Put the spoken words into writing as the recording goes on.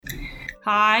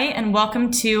Hi, and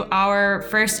welcome to our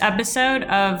first episode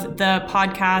of the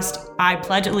podcast, I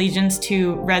Pledge Allegiance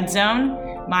to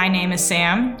RedZone. My name is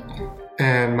Sam.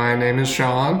 And my name is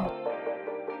Shaun.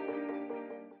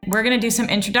 We're going to do some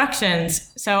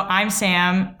introductions. So I'm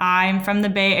Sam. I'm from the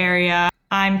Bay Area.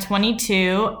 I'm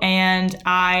 22, and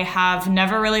I have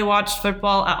never really watched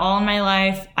football at all in my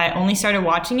life. I only started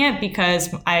watching it because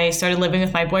I started living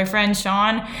with my boyfriend,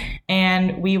 Shaun,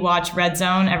 and we watch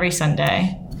RedZone every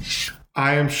Sunday.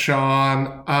 I am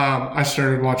Shaun. I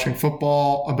started watching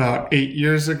football about 8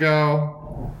 years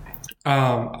ago.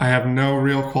 I have no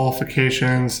real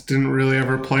qualifications, didn't really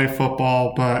ever play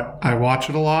football, but I watch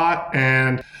it a lot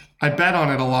and I bet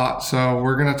on it a lot. So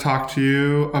we're going to talk to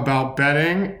you about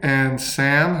betting, and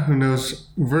Sam, who knows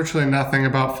virtually nothing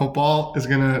about football, is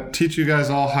going to teach you guys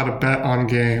all how to bet on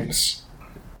games.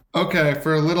 Okay,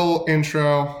 for a little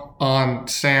intro on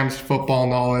Sam's football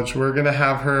knowledge, we're going to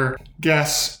have her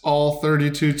guess all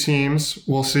 32 teams.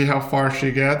 We'll see how far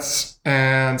she gets.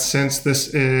 And since this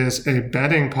is a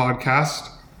betting podcast,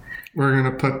 we're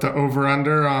going to put the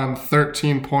over-under on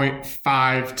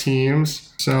 13.5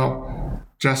 teams. So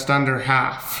just under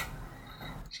half.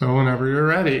 So whenever you're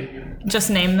ready. Just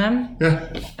name them? Yeah.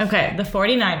 Okay, the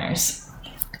 49ers.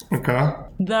 Okay.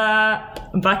 The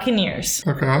Buccaneers.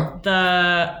 Okay.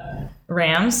 The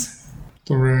Rams.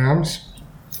 The Rams.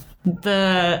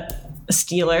 The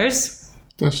Steelers.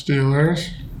 The Steelers.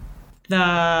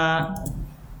 The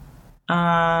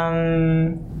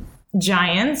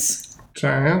Giants.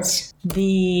 Giants.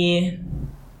 The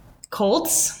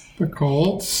Colts. The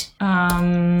Colts.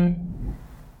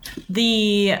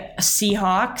 The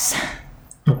Seahawks.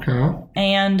 Okay.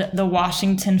 And the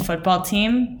Washington football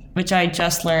team, which I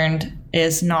just learned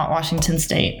is not Washington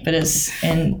State, but is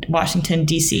in Washington,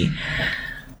 D.C.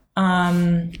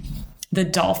 The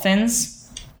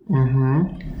Dolphins.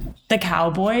 Mm-hmm. The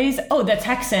Cowboys. Oh, the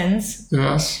Texans.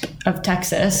 Yes. Of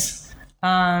Texas.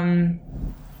 The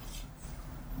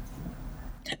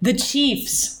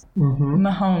Chiefs. Mm-hmm.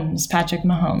 Mahomes. Patrick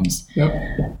Mahomes. Yep.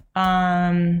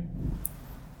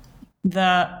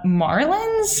 The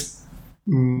Marlins?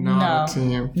 Not a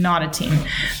team. Not a team.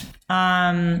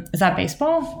 Is that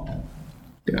baseball?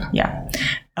 Yeah. Yeah.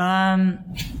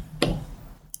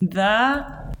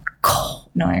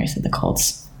 No, I already said the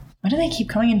Colts. Why do they keep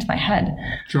coming into my head?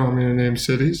 Do you want me to name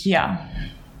cities? Yeah.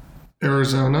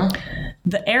 Arizona.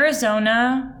 The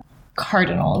Arizona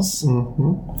Cardinals.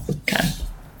 Mm-hmm. Okay.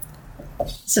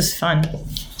 This is fun. Do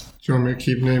you want me to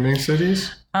keep naming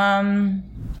cities? Yeah,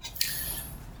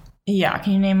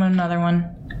 can you name another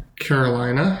one?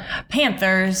 Carolina.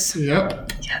 Panthers.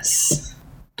 Yep. Yes.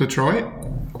 Detroit.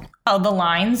 Oh, the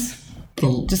Lions.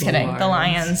 Just kidding. The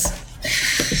Lions.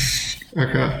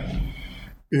 Okay.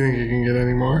 You think you can get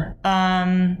any more?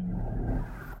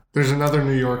 There's another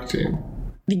New York team.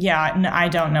 Yeah, no, I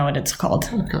don't know what it's called.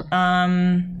 Okay.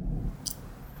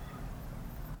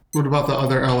 What about the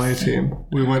other LA team?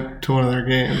 We went to one of their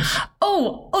games.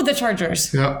 Oh, the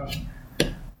Chargers. Yep.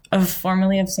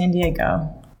 Formerly of San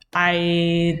Diego.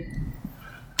 That's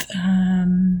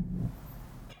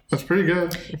pretty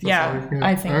good. Yeah,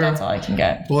 I think that's all I can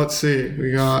get. Well, let's see.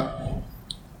 We got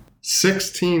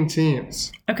 16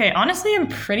 teams. Okay, honestly, I'm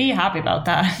pretty happy about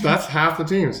that. That's half the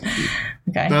teams.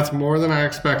 Okay. That's more than I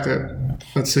expected.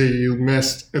 Let's see. You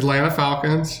missed Atlanta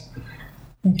Falcons.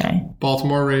 Okay.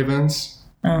 Baltimore Ravens.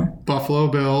 Oh. Buffalo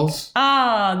Bills.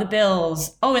 Ah, the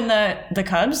Bills. Oh, and the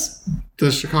Cubs?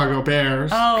 The Chicago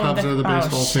Bears. Oh, Cubs are the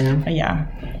baseball team. Yeah.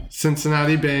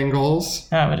 Cincinnati Bengals.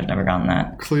 Oh, I would have never gotten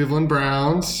that. Cleveland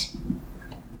Browns.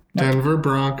 Nope. Denver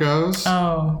Broncos.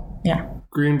 Oh, yeah.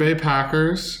 Green Bay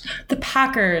Packers. The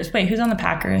Packers. Wait, who's on the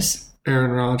Packers?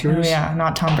 Aaron Rodgers. Oh, yeah,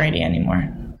 not Tom Brady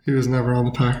anymore. He was never on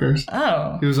the Packers.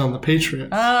 Oh. He was on the Patriots.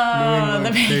 Oh,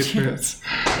 the Patriots.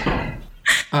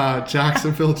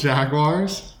 Jacksonville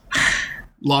Jaguars.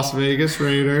 Las Vegas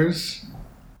Raiders.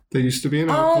 They used to be in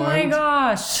Oakland. Oh my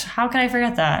gosh. How can I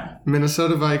forget that?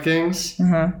 Minnesota Vikings.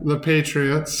 Mm-hmm. The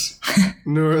Patriots.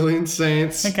 New Orleans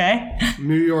Saints. Okay.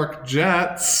 New York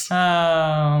Jets.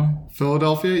 Oh.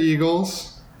 Philadelphia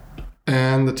Eagles.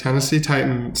 And the Tennessee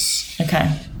Titans.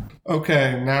 Okay.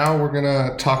 Okay, now we're going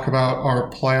to talk about our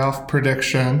playoff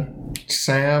prediction.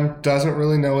 Sam doesn't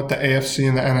really know what the AFC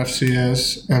and the NFC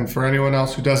is. And for anyone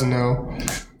else who doesn't know,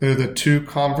 they're the two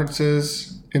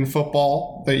conferences in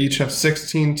football. They each have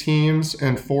 16 teams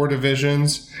and 4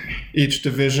 divisions. Each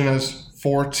division has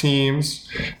 4 teams.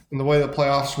 And the way the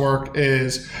playoffs work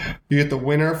is you get the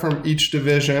winner from each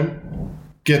division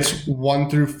gets 1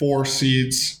 through 4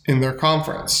 seeds in their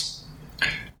conference.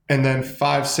 And then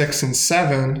 5, 6, and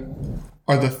 7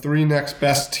 are the three next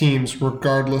best teams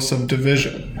regardless of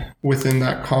division within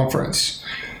that conference.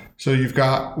 So you've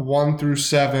got 1 through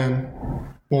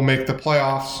 7 will make the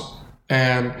playoffs,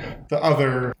 and the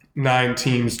other 9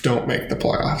 teams don't make the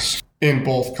playoffs in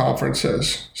both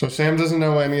conferences. So Sam doesn't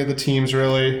know any of the teams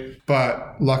really,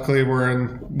 but luckily we're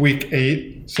in week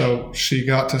 8, so she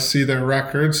got to see their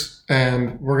records,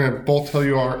 and we're going to both tell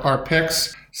you our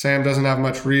picks. Sam doesn't have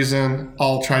much reason.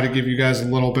 I'll try to give you guys a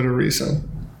little bit of reason.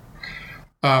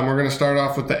 We're going to start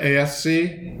off with the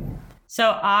AFC.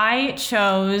 So I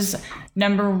chose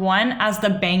number 1 as the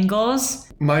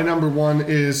Bengals. My number 1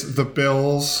 is the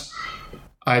Bills.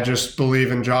 I just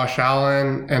believe in Josh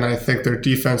Allen, and I think their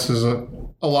defense is a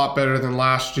lot better than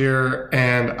last year,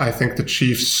 and I think the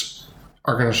Chiefs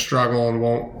are going to struggle and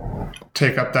won't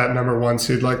take up that number 1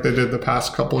 seed like they did the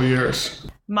past couple of years.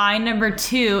 My number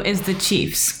 2 is the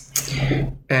Chiefs.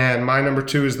 And my number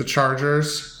 2 is the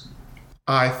Chargers.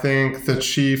 I think the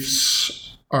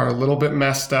Chiefs are a little bit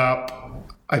messed up.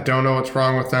 I don't know what's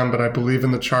wrong with them, but I believe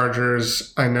in the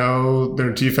Chargers. I know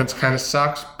their defense kind of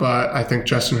sucks, but I think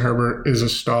Justin Herbert is a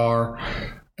star,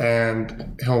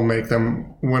 and he'll make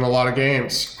them win a lot of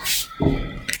games.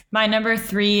 My number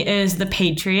 3 is the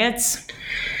Patriots.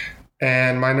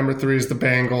 And my number 3 is the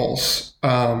Bengals.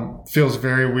 Feels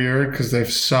very weird because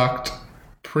they've sucked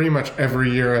pretty much every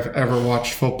year I've ever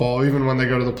watched football. Even when they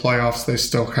go to the playoffs, they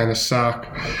still kind of suck.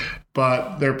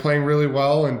 But they're playing really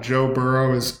well, and Joe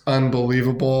Burrow is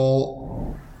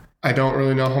unbelievable. I don't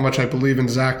really know how much I believe in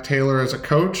Zach Taylor as a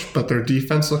coach, but their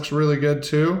defense looks really good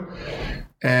too.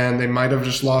 And they might have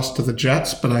just lost to the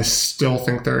Jets, but I still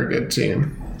think they're a good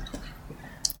team.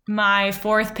 My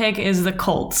 4th pick is the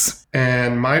Colts.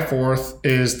 And my 4th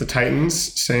is the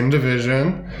Titans, same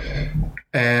division.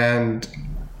 And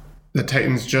the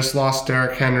Titans just lost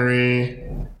Derrick Henry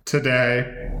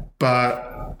today, but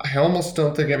I almost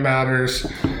don't think it matters.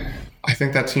 I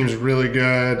think that team's really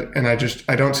good, and I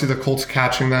don't see the Colts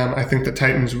catching them. I think the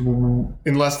Titans,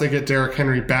 unless they get Derrick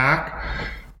Henry back,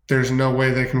 there's no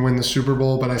way they can win the Super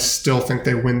Bowl, but I still think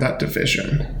they win that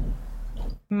division.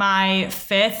 My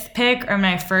 5th pick, or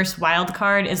my first wild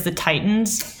card, is the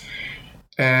Titans.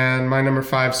 And my number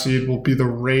 5 seed will be the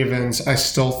Ravens. I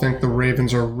still think the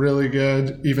Ravens are really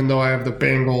good, even though I have the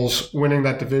Bengals winning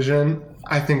that division.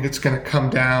 I think it's going to come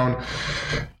down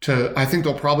to, I think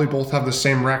they'll probably both have the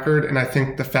same record, and I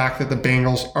think the fact that the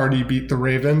Bengals already beat the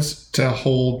Ravens to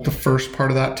hold the first part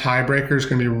of that tiebreaker is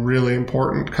going to be really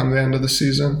important come the end of the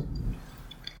season.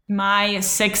 My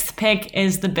 6th pick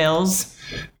is the Bills.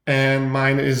 And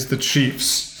mine is the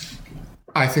Chiefs.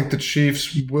 I think the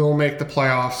Chiefs will make the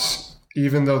playoffs.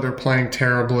 Even though they're playing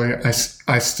terribly,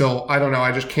 I don't know.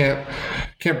 I just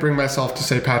can't bring myself to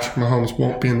say Patrick Mahomes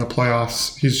won't be in the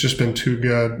playoffs. He's just been too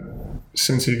good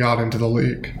since he got into the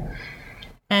league.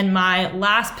 And my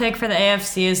last pick for the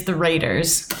AFC is the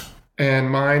Raiders.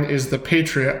 And mine is the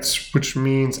Patriots, which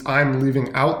means I'm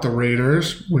leaving out the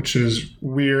Raiders, which is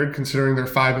weird considering they're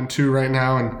 5-2 right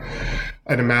now, and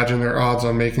I'd imagine their odds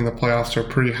on making the playoffs are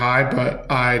pretty high, but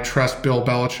I trust Bill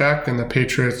Belichick, and the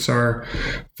Patriots are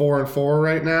 4-4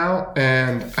 right now,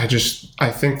 and I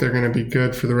think they're going to be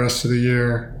good for the rest of the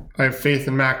year. I have faith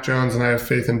in Mac Jones, and I have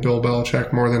faith in Bill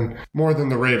Belichick more than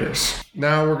the Raiders.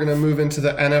 Now we're going to move into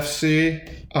the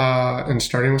NFC, and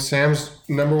starting with Sam's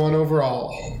number 1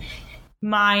 overall.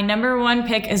 My number 1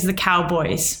 pick is the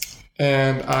Cowboys.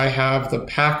 And I have the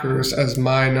Packers as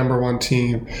my number 1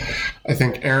 team. I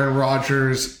think Aaron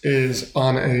Rodgers is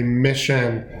on a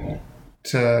mission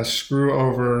to screw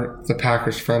over the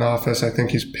Packers front office. I think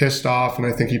he's pissed off, and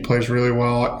I think he plays really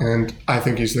well, and I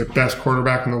think he's the best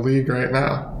quarterback in the league right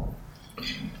now.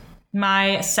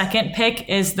 My 2nd pick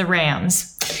is the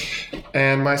Rams.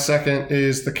 And my 2nd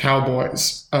is the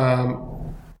Cowboys.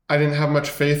 I didn't have much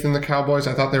faith in the Cowboys.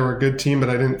 I thought they were a good team, but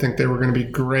I didn't think they were going to be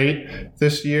great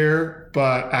this year.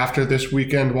 But after this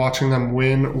weekend, watching them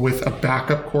win with a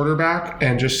backup quarterback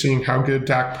and just seeing how good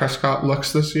Dak Prescott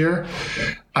looks this year,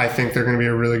 I think they're going to be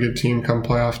a really good team come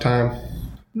playoff time.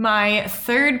 My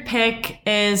 3rd pick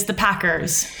is the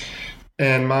Packers.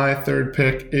 And my 3rd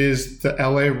pick is the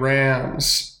LA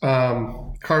Rams.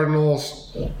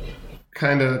 Cardinals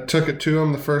kind of took it to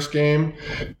them the first game,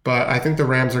 but I think the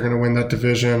Rams are going to win that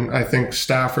division. I think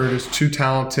Stafford is too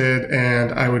talented,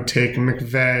 and I would take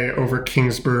McVay over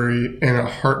Kingsbury in a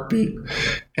heartbeat.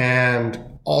 And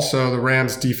also, the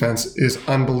Rams defense is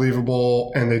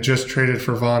unbelievable, and they just traded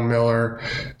for Von Miller,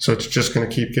 so it's just going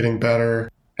to keep getting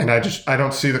better. And I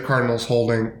don't see the Cardinals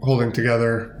holding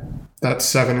together that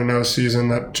 7-0 season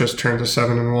that just turned to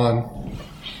 7-1.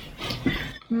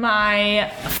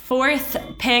 My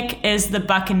 4th pick is the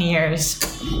Buccaneers.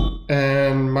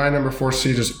 And my number 4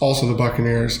 seed is also the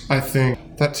Buccaneers. I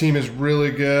think that team is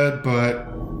really good, but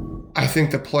I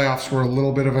think the playoffs were a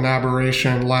little bit of an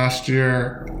aberration last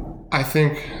year. I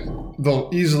think they'll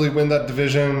easily win that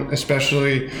division,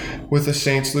 especially with the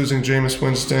Saints losing Jameis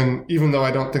Winston, even though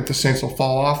I don't think the Saints will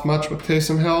fall off much with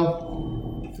Taysom Hill.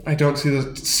 I don't see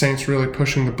the Saints really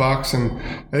pushing the Bucs, and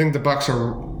I think the Bucs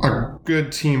are a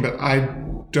good team, but I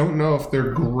don't know if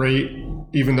they're great,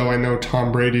 even though I know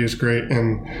Tom Brady is great,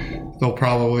 and they'll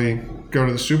probably go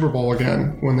to the Super Bowl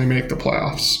again when they make the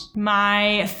playoffs.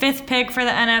 My 5th pick for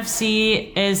the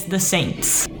NFC is the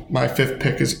Saints. My 5th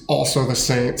pick is also the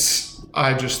Saints.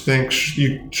 I just think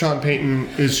Sean Payton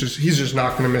he's just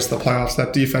not going to miss the playoffs.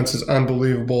 That defense is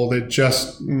unbelievable. They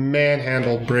just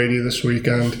manhandled Brady this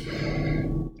weekend.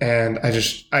 And I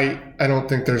don't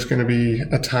think there's going to be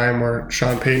a time where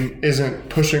Sean Payton isn't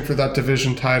pushing for that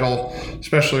division title,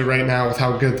 especially right now with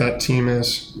how good that team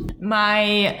is.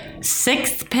 My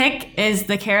 6th pick is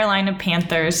the Carolina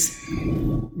Panthers.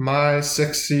 My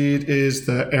 6th seed is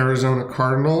the Arizona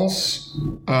Cardinals.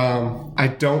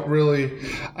 I don't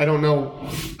know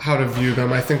how to view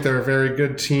them. I think they're a very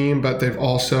good team, but they've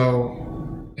also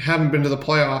haven't been to the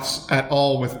playoffs at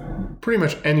all with pretty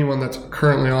much anyone that's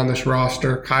currently on this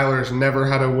roster. Kyler's never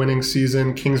had a winning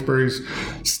season. Kingsbury's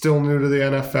still new to the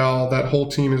NFL. That whole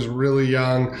team is really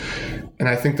young, and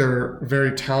I think they're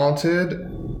very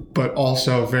talented, but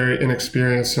also very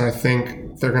inexperienced, and I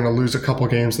think they're going to lose a couple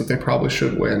games that they probably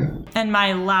should win. And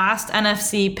my last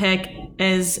NFC pick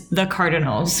is the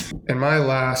Cardinals. And my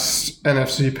last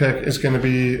NFC pick is going to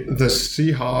be the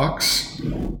Seahawks.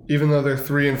 Even though they're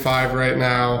 3-5 right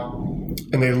now,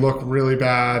 and they look really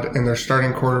bad, and they're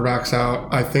starting quarterbacks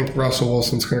out, I think Russell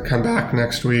Wilson's going to come back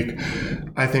next week.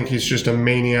 I think he's just a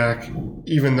maniac.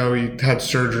 Even though he had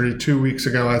surgery 2 weeks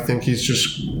ago, I think he's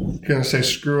just going to say,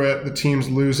 screw it, the team's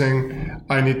losing,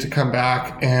 I need to come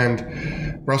back.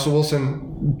 And Russell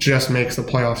Wilson just makes the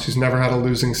playoffs. He's never had a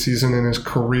losing season in his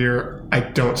career. I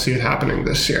don't see it happening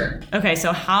this year. Okay,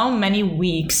 so how many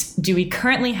weeks do we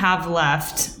currently have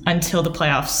left until the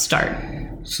playoffs start?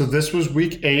 So this was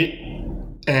week 8,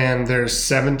 and there's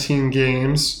 17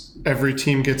 games. Every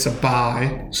team gets a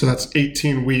bye, so that's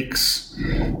 18 weeks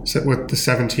with the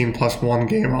 17 plus 1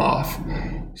 game off.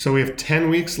 So we have 10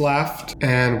 weeks left,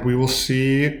 and we will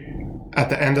see at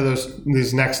the end of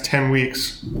these next 10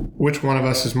 weeks which one of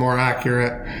us is more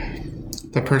accurate.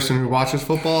 The person who watches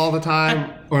football all the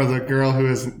time, or the girl who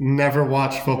has never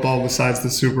watched football besides the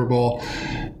Super Bowl,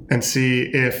 and see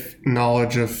if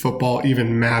knowledge of football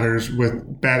even matters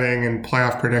with betting and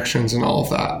playoff predictions and all of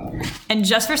that. And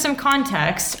just for some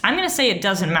context, I'm going to say it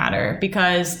doesn't matter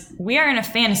because we are in a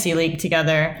fantasy league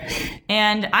together,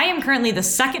 and I am currently the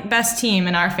 2nd best team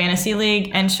in our fantasy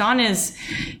league, and Shaun is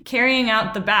carrying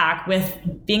out the back with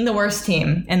being the worst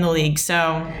team in the league.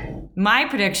 So my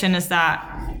prediction is that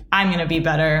I'm going to be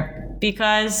better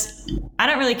because I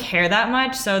don't really care that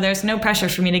much, so there's no pressure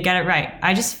for me to get it right.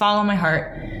 I just follow my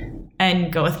heart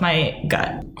and go with my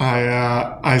gut.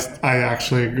 I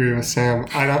actually agree with Sam.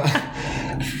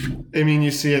 I mean,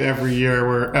 you see it every year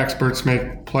where experts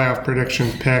make playoff prediction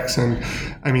picks, and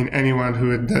I mean, anyone who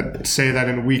would say that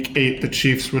in week 8 the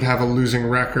Chiefs would have a losing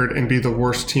record and be the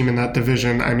worst team in that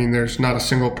division, I mean, there's not a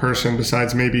single person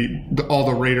besides maybe all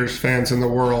the Raiders fans in the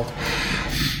world.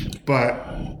 But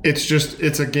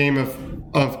it's a game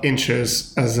of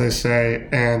inches, as they say,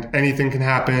 and anything can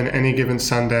happen any given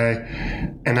Sunday.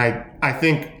 And I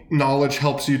think knowledge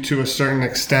helps you to a certain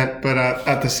extent, but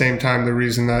at the same time, the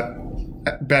reason that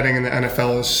betting in the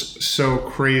NFL is so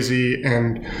crazy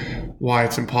and why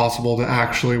it's impossible to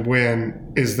actually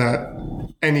win is that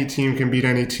any team can beat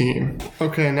any team.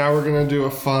 Okay, now we're going to do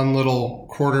a fun little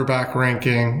quarterback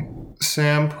ranking.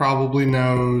 Sam probably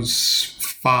knows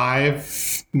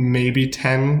 5, maybe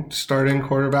 10 starting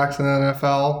quarterbacks in the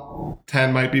NFL.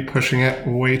 10 might be pushing it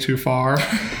way too far.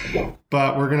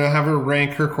 But we're going to have her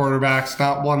rank her quarterbacks,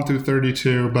 not 1 through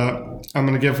 32, but I'm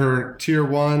going to give her tier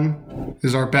 1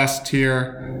 is our best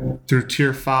tier, through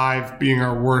tier 5 being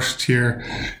our worst tier.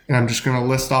 And I'm just going to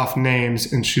list off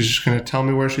names, and she's just going to tell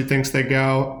me where she thinks they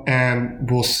go, and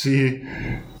we'll see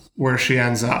where she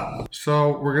ends up.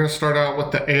 So we're going to start out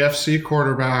with the AFC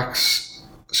quarterbacks,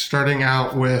 starting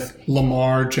out with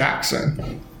Lamar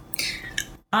Jackson.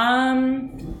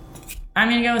 I'm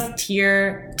going to go with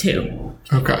tier 2.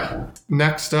 Okay.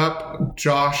 Next up,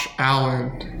 Josh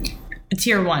Allen.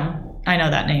 Tier 1. I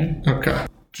know that name. Okay.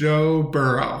 Joe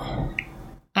Burrow.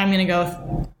 I'm going to go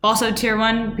with also tier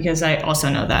 1 because I also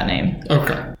know that name.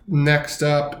 Okay. Next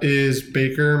up is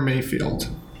Baker Mayfield.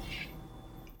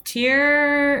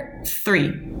 Tier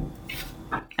 3.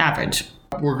 Average.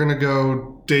 We're going to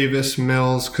go Davis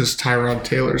Mills because Tyrod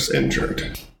Taylor's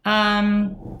injured.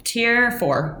 Tier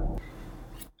 4.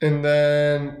 And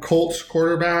then Colts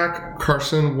quarterback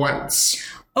Carson Wentz.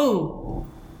 Oh,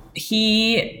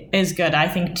 he is good. I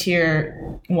think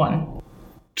tier 1.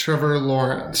 Trevor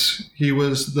Lawrence. He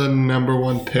was the number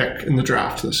 1 pick in the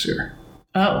draft this year.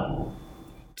 Oh.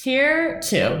 Tier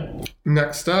 2.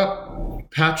 Next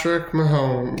up, Patrick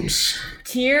Mahomes.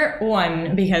 Tier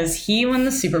 1 because he won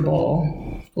the Super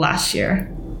Bowl last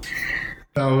year.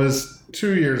 That was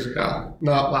 2 years ago,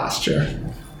 not last year.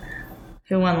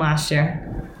 Who won last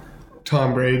year?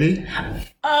 Tom Brady.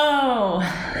 Oh.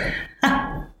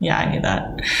 Yeah, I knew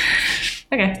that.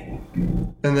 Okay.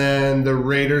 And then the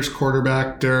Raiders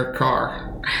quarterback, Derek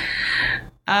Carr.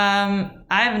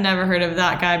 I've never heard of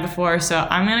that guy before, so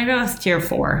I'm going to go with tier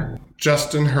 4.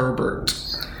 Justin Herbert.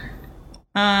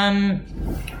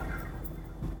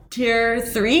 Tier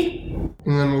 3.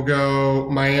 And then we'll go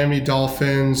Miami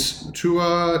Dolphins,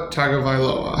 Tua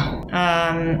Tagovailoa.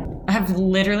 I have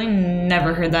literally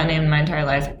never heard that name in my entire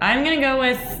life. I'm going to go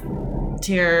with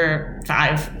tier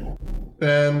 5.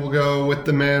 Then we'll go with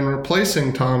the man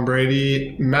replacing Tom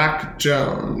Brady, Mac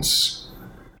Jones.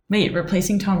 Wait,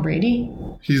 replacing Tom Brady?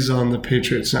 He's on the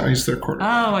Patriots now. He's their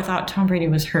quarterback. Oh, I thought Tom Brady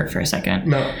was hurt for a second.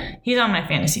 No. He's on my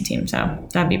fantasy team, so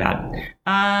that'd be bad.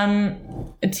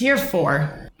 Tier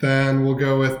 4. Then we'll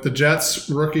go with the Jets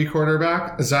rookie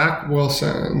quarterback, Zach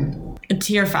Wilson.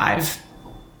 Tier 5,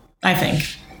 I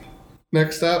think.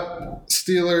 Next up,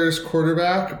 Steelers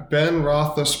quarterback, Ben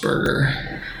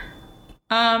Roethlisberger.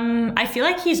 I feel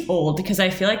like he's old because I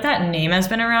feel like that name has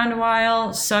been around a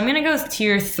while. So I'm going to go with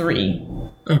tier 3.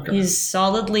 Okay. He's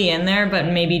solidly in there, but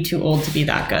maybe too old to be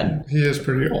that good. He is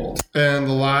pretty old. And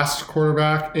the last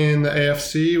quarterback in the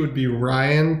AFC would be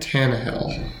Ryan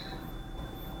Tannehill.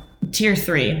 Tier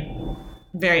 3.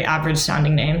 Very average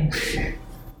sounding name.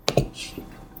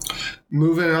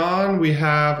 Moving on, we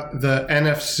have the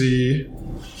NFC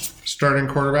starting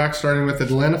quarterback, starting with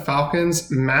Atlanta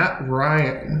Falcons, Matt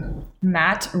Ryan.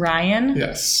 Matt Ryan?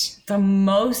 Yes. The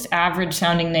most average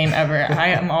sounding name ever. I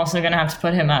am also going to have to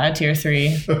put him at a tier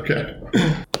 3. Okay.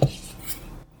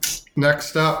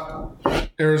 Next up,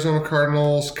 Arizona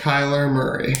Cardinals, Kyler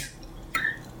Murray.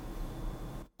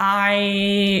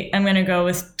 I am going to go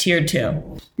with tier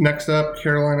 2. Next up,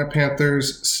 Carolina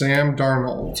Panthers, Sam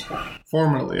Darnold,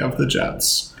 formerly of the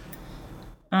Jets.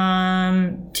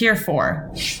 Tier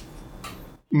 4.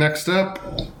 Next up,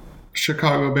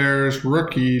 Chicago Bears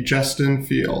rookie, Justin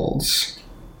Fields.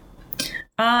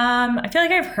 I feel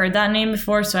like I've heard that name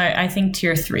before, so I think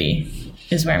tier 3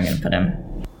 is where I'm going to put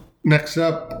him. Next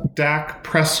up, Dak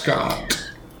Prescott.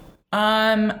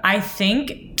 I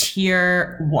think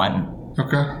tier 1.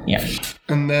 Okay. Yeah.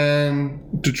 And then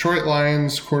Detroit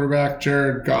Lions quarterback,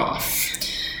 Jared Goff.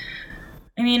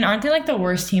 I mean, aren't they like the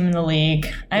worst team in the league?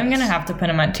 I'm going to have to put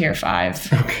him at tier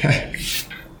 5. Okay.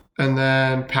 And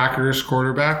then Packers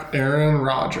quarterback, Aaron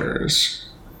Rodgers.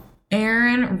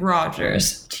 Aaron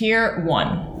Rodgers, tier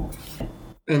 1.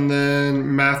 And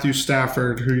then Matthew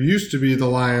Stafford, who used to be the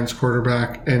Lions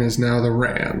quarterback and is now the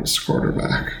Rams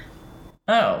quarterback.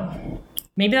 Oh,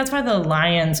 maybe that's why the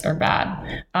Lions are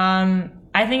bad.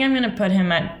 I think I'm going to put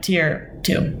him at tier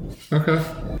 2. Okay.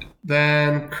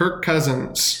 Then Kirk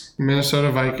Cousins,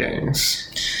 Minnesota Vikings.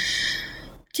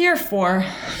 Tier 4,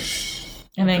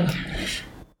 I think.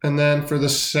 And then for the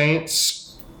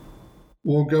Saints,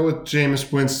 we'll go with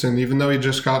Jameis Winston, even though he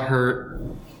just got hurt.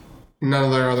 None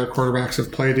of their other quarterbacks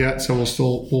have played yet, so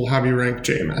we'll have you rank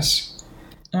Jameis.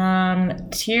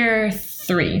 Tier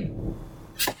 3.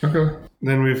 Okay.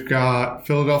 Then we've got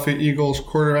Philadelphia Eagles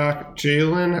quarterback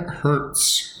Jalen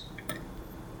Hurts.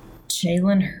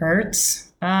 Jalen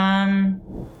Hurts? I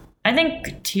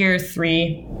think tier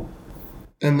 3.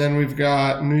 And then we've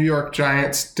got New York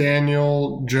Giants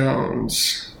Daniel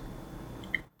Jones.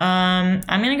 I'm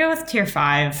going to go with tier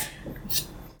 5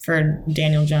 for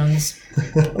Daniel Jones.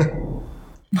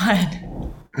 What?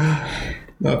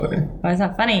 Nothing. Why is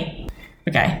that funny?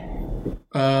 Okay.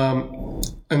 And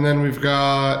then we've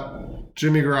got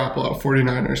Jimmy Garoppolo,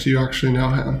 49ers. You actually know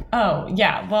him. Oh,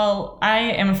 yeah. Well, I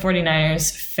am a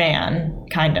 49ers fan,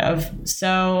 kind of.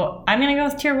 So I'm going to go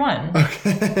with tier 1.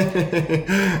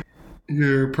 Okay.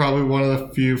 You're probably one of the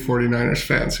few 49ers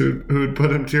fans who would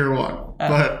put him tier 1. Oh.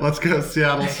 But let's go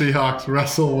Seattle Seahawks,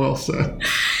 Russell Wilson.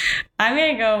 I'm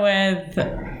going to go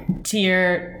with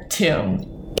tier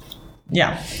 2.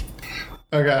 Yeah.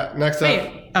 Okay, next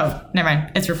up. Oh, never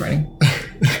mind. It's recording.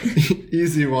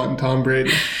 Easy one, Tom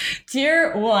Brady.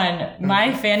 Tier 1,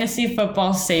 my fantasy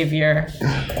football savior.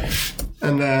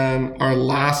 And then our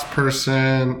last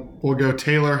person, we'll go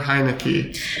Taylor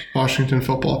Heineke, Washington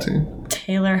football team.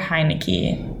 Taylor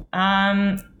Heineke.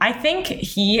 I think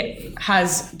he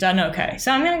has done okay. So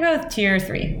I'm going to go with tier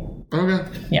 3. Okay.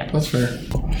 Yeah. That's fair.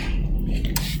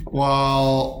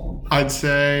 Well, I'd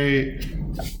say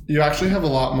you actually have a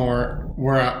lot more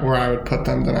where I would put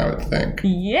them than I would think.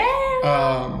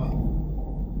 Yeah.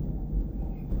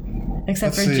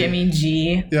 Except for Jimmy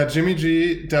G. Yeah, Jimmy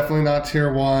G, definitely not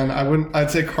tier 1.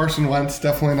 I'd say Carson Wentz,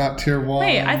 definitely not tier 1.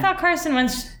 Wait, I thought Carson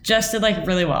Wentz just did like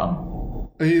really well.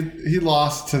 He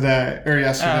lost today or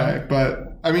yesterday,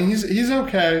 but I mean he's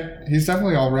okay. He's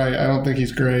definitely all right. I don't think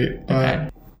he's great,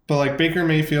 but like Baker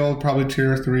Mayfield probably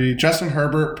tier 3. Justin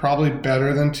Herbert probably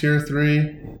better than tier 3.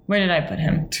 Where did I put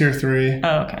him? Tier 3.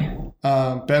 Oh, okay.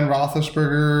 Ben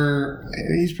Roethlisberger,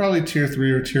 he's probably tier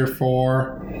 3 or tier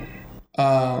 4.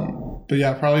 But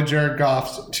yeah, probably Jared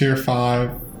Goff's tier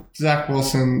 5. Zach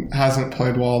Wilson hasn't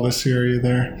played well this year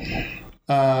either.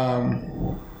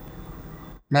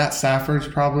 Matt Stafford's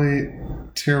probably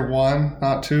tier 1,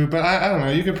 not 2, but I don't know.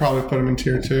 You could probably put him in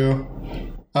tier 2.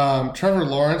 Trevor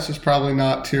Lawrence is probably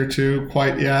not tier 2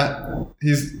 quite yet.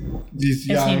 He's young. Is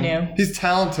he new? He's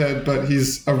talented, but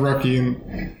he's a rookie,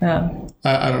 and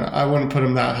I don't know. I wouldn't put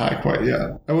him that high quite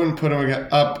yet. I wouldn't put him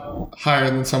up higher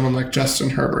than someone like Justin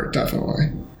Herbert,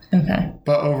 definitely. Okay.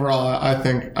 But overall, I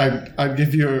think I'd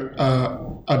give you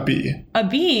a B. A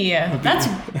B.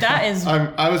 That is.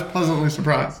 I was pleasantly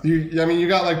surprised. You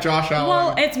got like Josh Allen.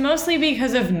 Well, it's mostly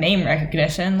because of name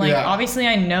recognition. Like, obviously,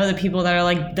 I know the people that are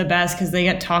like the best because they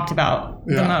get talked about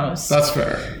the most. That's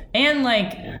fair. And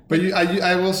like. But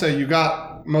I will say you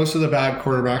got most of the bad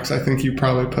quarterbacks. I think you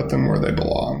probably put them where they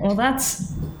belong. Well,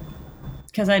 that's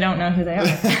because I don't know who they are.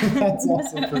 That's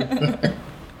also pretty fair.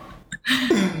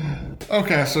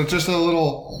 Okay, so just a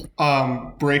little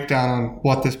breakdown on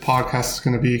what this podcast is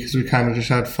going to be, because we kind of just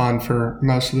had fun for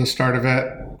most of the start of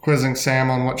it, quizzing Sam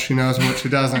on what she knows and what she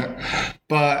doesn't.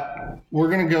 But we're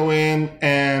going to go in,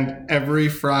 and every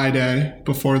Friday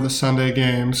before the Sunday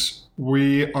games,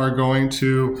 we are going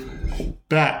to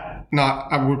bet. We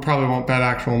probably won't bet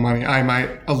actual money. I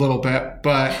might a little bit,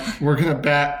 but we're going to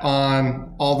bet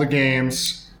on all the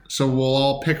games. So we'll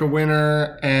all pick a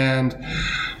winner, and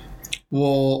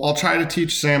I'll try to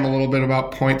teach Sam a little bit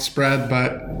about point spread,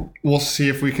 but we'll see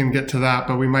if we can get to that.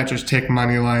 But we might just take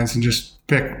money lines and just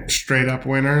pick straight up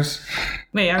winners.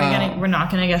 Wait, we're not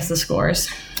gonna guess the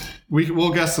scores?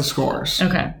 We'll guess the scores.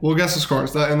 Okay. We'll guess the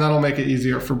scores, and that'll make it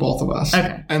easier for both of us.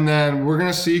 Okay. And then we're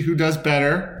gonna see who does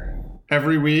better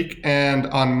every week. And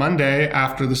on Monday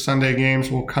after the Sunday games,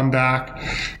 we'll come back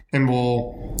and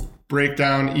we'll break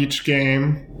down each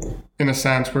game in a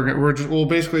sense. We'll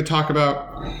basically talk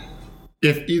about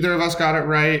if either of us got it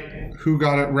right, who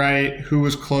got it right, who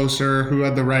was closer, who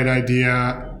had the right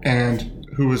idea, and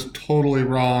who was totally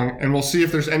wrong. And we'll see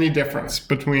if there's any difference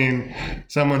between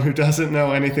someone who doesn't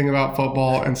know anything about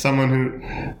football and someone who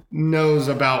knows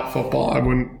about football.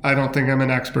 I don't think I'm an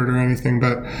expert or anything,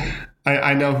 but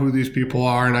I know who these people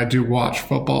are, and I do watch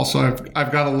football. So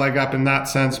I've got a leg up in that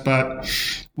sense, but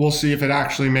we'll see if it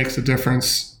actually makes a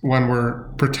difference when we're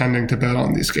pretending to bet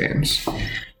on these games.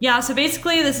 Yeah, so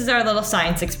basically this is our little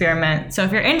science experiment. So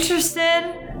if you're interested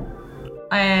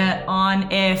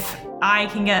on if I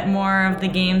can get more of the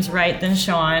games right than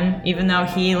Shaun, even though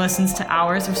he listens to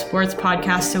hours of sports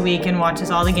podcasts a week and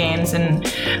watches all the games, and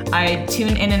I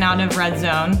tune in and out of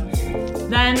RedZone,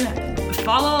 then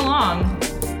follow along.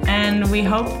 And we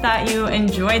hope that you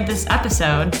enjoyed this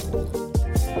episode.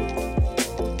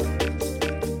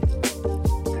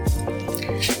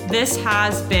 This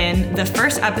has been the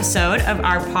first episode of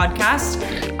our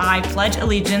podcast, I Pledge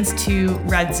Allegiance to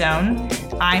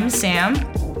RedZone. I'm Sam.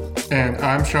 And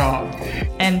I'm Shaun.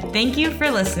 And thank you for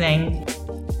listening.